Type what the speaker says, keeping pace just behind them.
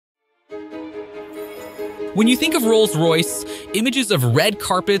When you think of Rolls Royce, images of red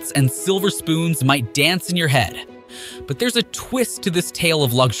carpets and silver spoons might dance in your head. But there's a twist to this tale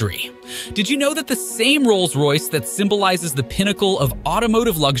of luxury. Did you know that the same Rolls Royce that symbolizes the pinnacle of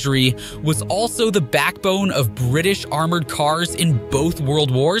automotive luxury was also the backbone of British armored cars in both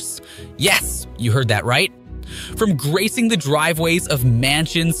world wars? Yes, you heard that right. From gracing the driveways of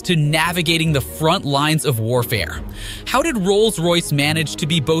mansions to navigating the front lines of warfare. How did Rolls-Royce manage to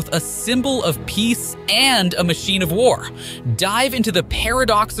be both a symbol of peace and a machine of war? Dive into the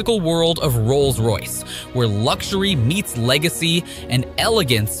paradoxical world of Rolls-Royce, where luxury meets legacy and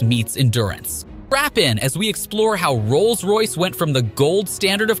elegance meets endurance. Strap in as we explore how Rolls-Royce went from the gold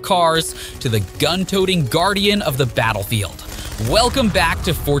standard of cars to the gun-toting guardian of the battlefield. Welcome back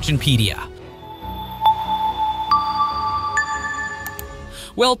to Fortunepedia.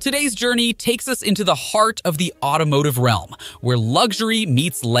 Well, today's journey takes us into the heart of the automotive realm, where luxury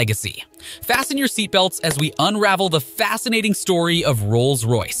meets legacy. Fasten your seatbelts as we unravel the fascinating story of Rolls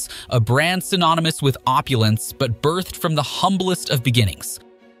Royce, a brand synonymous with opulence but birthed from the humblest of beginnings.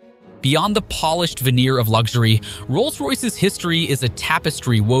 Beyond the polished veneer of luxury, Rolls-Royce's history is a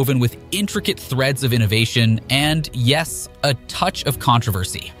tapestry woven with intricate threads of innovation and, yes, a touch of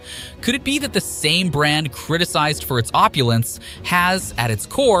controversy. Could it be that the same brand criticized for its opulence has, at its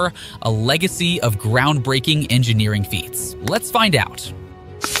core, a legacy of groundbreaking engineering feats? Let's find out.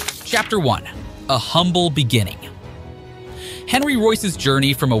 Chapter 1. A Humble Beginning. Henry Royce's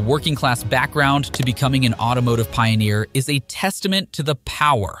journey from a working-class background to becoming an automotive pioneer is a testament to the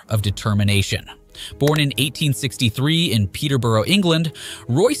power of determination. Born in 1863 in Peterborough, England,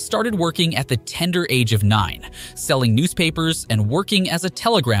 Royce started working at the tender age of 9, selling newspapers and working as a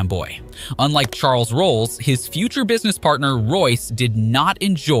telegram boy. Unlike Charles Rolls, his future business partner Royce did not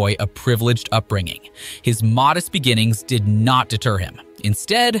enjoy a privileged upbringing. His modest beginnings did not deter him.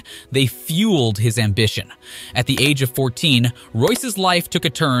 Instead, they fueled his ambition. At the age of 14, Royce's life took a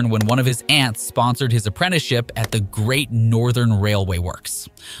turn when one of his aunts sponsored his apprenticeship at the Great Northern Railway Works.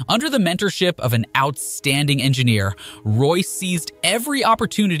 Under the mentorship of an outstanding engineer, Royce seized every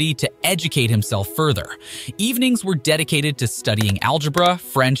opportunity to educate himself further. Evenings were dedicated to studying algebra,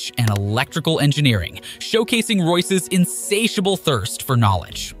 French, and electrical engineering, showcasing Royce's insatiable thirst for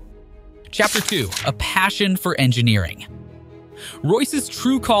knowledge. Chapter 2. A Passion for Engineering. Royce's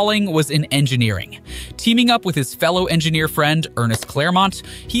true calling was in engineering. Teaming up with his fellow engineer friend Ernest Claremont,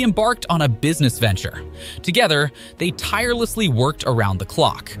 he embarked on a business venture. Together, they tirelessly worked around the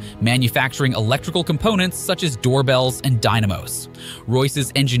clock, manufacturing electrical components such as doorbells and dynamos.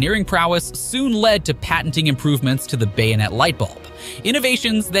 Royce's engineering prowess soon led to patenting improvements to the bayonet light bulb,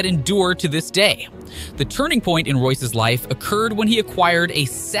 innovations that endure to this day. The turning point in Royce's life occurred when he acquired a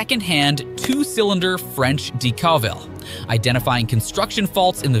second-hand two-cylinder French Decauville. Identifying construction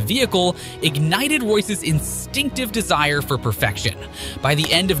faults in the vehicle ignited Royce's instinctive desire for perfection. By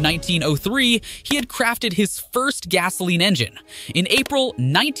the end of 1903, he had crafted his first gasoline engine. In April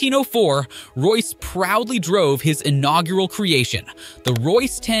 1904, Royce proudly drove his inaugural creation, the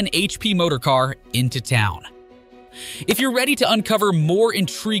Royce 10 HP motorcar, into town. If you're ready to uncover more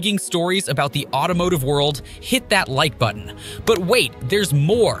intriguing stories about the automotive world, hit that like button. But wait, there's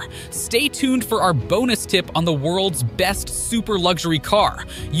more. Stay tuned for our bonus tip on the world's best super luxury car.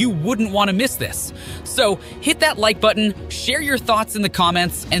 You wouldn't want to miss this. So hit that like button, share your thoughts in the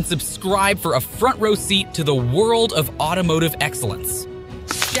comments, and subscribe for a front row seat to the world of automotive excellence.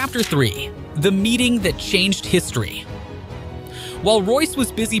 Chapter 3. The Meeting That Changed History. While Royce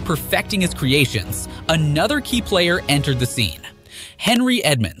was busy perfecting his creations, another key player entered the scene. Henry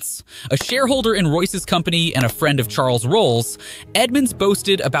Edmunds. A shareholder in Royce's company and a friend of Charles Rolls, Edmunds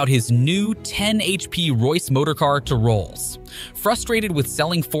boasted about his new 10 HP Royce motorcar to Rolls. Frustrated with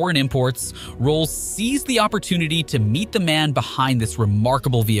selling foreign imports, Rolls seized the opportunity to meet the man behind this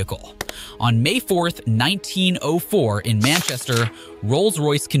remarkable vehicle. On May 4th, 1904 in Manchester,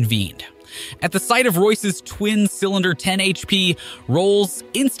 Rolls-Royce convened. At the sight of Royce's twin-cylinder 10 HP, Rolls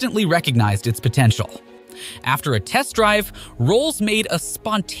instantly recognized its potential. After a test drive, Rolls made a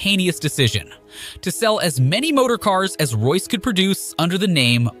spontaneous decision to sell as many motor cars as Royce could produce under the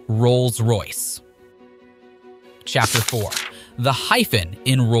name Rolls-Royce. Chapter 4. The hyphen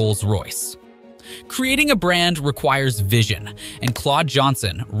in Rolls-Royce. Creating a brand requires vision, and Claude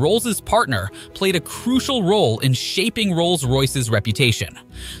Johnson, Rolls' partner, played a crucial role in shaping Rolls-Royce's reputation.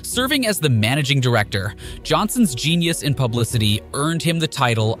 Serving as the managing director, Johnson's genius in publicity earned him the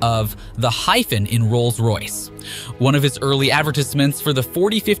title of the hyphen in Rolls-Royce. One of his early advertisements for the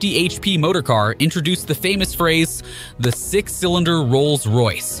 4050 HP motorcar introduced the famous phrase, "the six-cylinder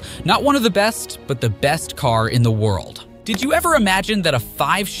Rolls-Royce, not one of the best, but the best car in the world." Did you ever imagine that a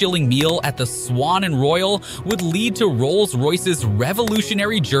 5-shilling meal at the Swan and Royal would lead to Rolls-Royce's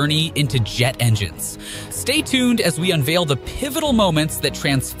revolutionary journey into jet engines? Stay tuned as we unveil the pivotal moments that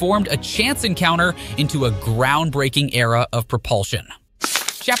transformed a chance encounter into a groundbreaking era of propulsion.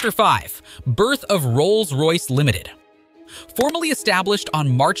 Chapter 5. Birth of Rolls Royce Limited. Formally established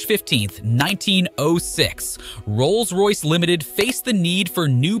on March 15, 1906, Rolls Royce Limited faced the need for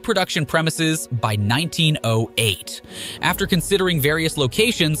new production premises by 1908. After considering various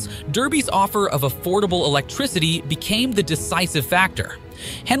locations, Derby's offer of affordable electricity became the decisive factor.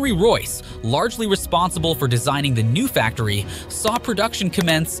 Henry Royce, largely responsible for designing the new factory, saw production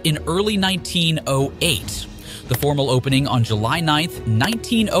commence in early 1908. The formal opening on July 9,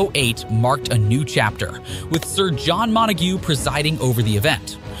 1908 marked a new chapter, with Sir John Montagu presiding over the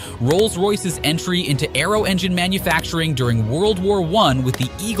event. Rolls-Royce's entry into aero engine manufacturing during World War I with the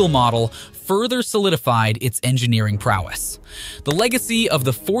Eagle model further solidified its engineering prowess. The legacy of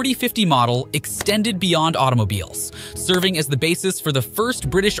the 4050 model extended beyond automobiles, serving as the basis for the first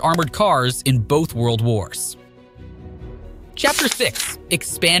British armored cars in both world wars. Chapter 6.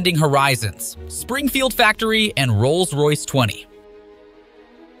 Expanding Horizons, Springfield Factory and Rolls-Royce 20.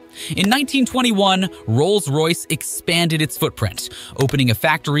 In 1921, Rolls-Royce expanded its footprint, opening a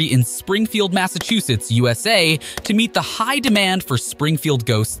factory in Springfield, Massachusetts, USA, to meet the high demand for Springfield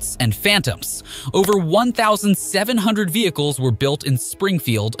Ghosts and Phantoms. Over 1,700 vehicles were built in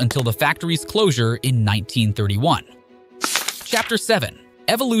Springfield until the factory's closure in 1931. Chapter 7.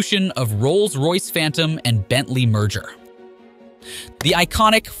 Evolution of Rolls-Royce Phantom and Bentley merger. The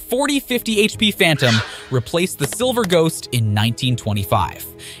iconic 4050 HP Phantom replaced the Silver Ghost in 1925,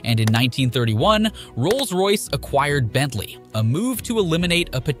 and in 1931, Rolls-Royce acquired Bentley, a move to eliminate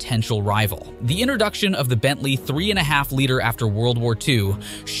a potential rival. The introduction of the Bentley 3.5-liter after World War II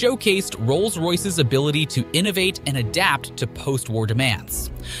showcased Rolls-Royce's ability to innovate and adapt to post-war demands.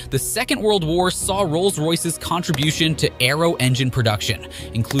 The Second World War saw Rolls-Royce's contribution to aero engine production,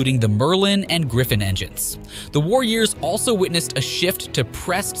 including the Merlin and Griffin engines. The war years also witnessed a shift to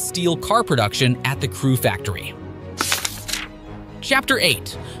pressed steel car production at the Crewe factory. Chapter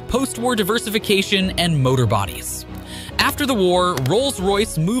 8. Post-war diversification and motor bodies. After the war,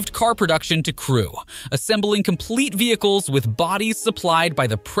 Rolls-Royce moved car production to Crewe, assembling complete vehicles with bodies supplied by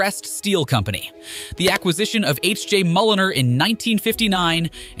the Pressed Steel Company. The acquisition of H.J. Mulliner in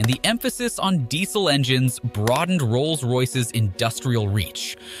 1959 and the emphasis on diesel engines broadened Rolls-Royce's industrial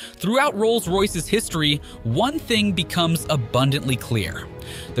reach. Throughout Rolls-Royce's history, one thing becomes abundantly clear.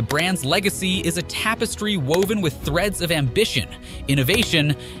 The brand's legacy is a tapestry woven with threads of ambition,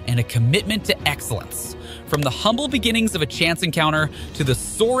 innovation, and a commitment to excellence. From the humble beginnings of a chance encounter to the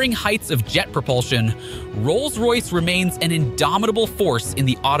soaring heights of jet propulsion, Rolls-Royce remains an indomitable force in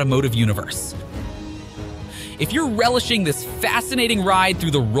the automotive universe. If you're relishing this fascinating ride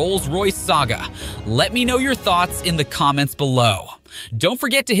through the Rolls-Royce saga, let me know your thoughts in the comments below. Don't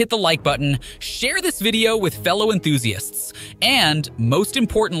forget to hit the like button, share this video with fellow enthusiasts, and most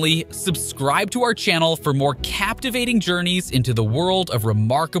importantly, subscribe to our channel for more captivating journeys into the world of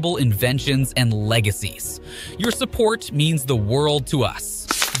remarkable inventions and legacies. Your support means the world to us.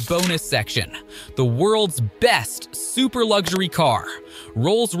 Bonus section: the world's best super luxury car,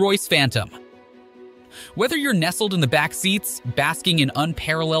 Rolls-Royce Phantom. Whether you're nestled in the back seats, basking in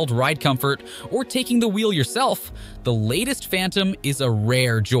unparalleled ride comfort, or taking the wheel yourself, the latest Phantom is a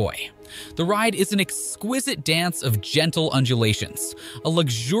rare joy. The ride is an exquisite dance of gentle undulations, a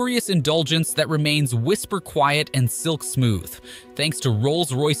luxurious indulgence that remains whisper quiet and silk smooth, thanks to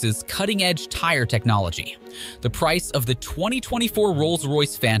Rolls-Royce's cutting-edge tire technology. The price of the 2024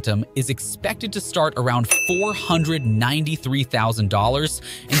 Rolls-Royce Phantom is expected to start around $493,000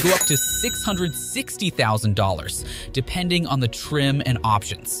 and go up to $660,000, depending on the trim and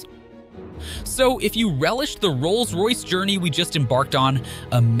options. So if you relished the Rolls-Royce journey we just embarked on,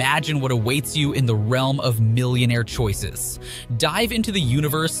 imagine what awaits you in the realm of millionaire choices. Dive into the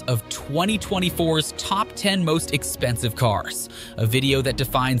universe of 2024's top 10 most expensive cars, a video that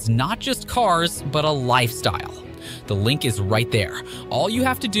defines not just cars, but a lifestyle. The link is right there. All you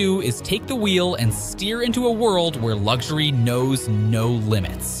have to do is take the wheel and steer into a world where luxury knows no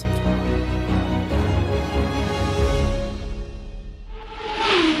limits.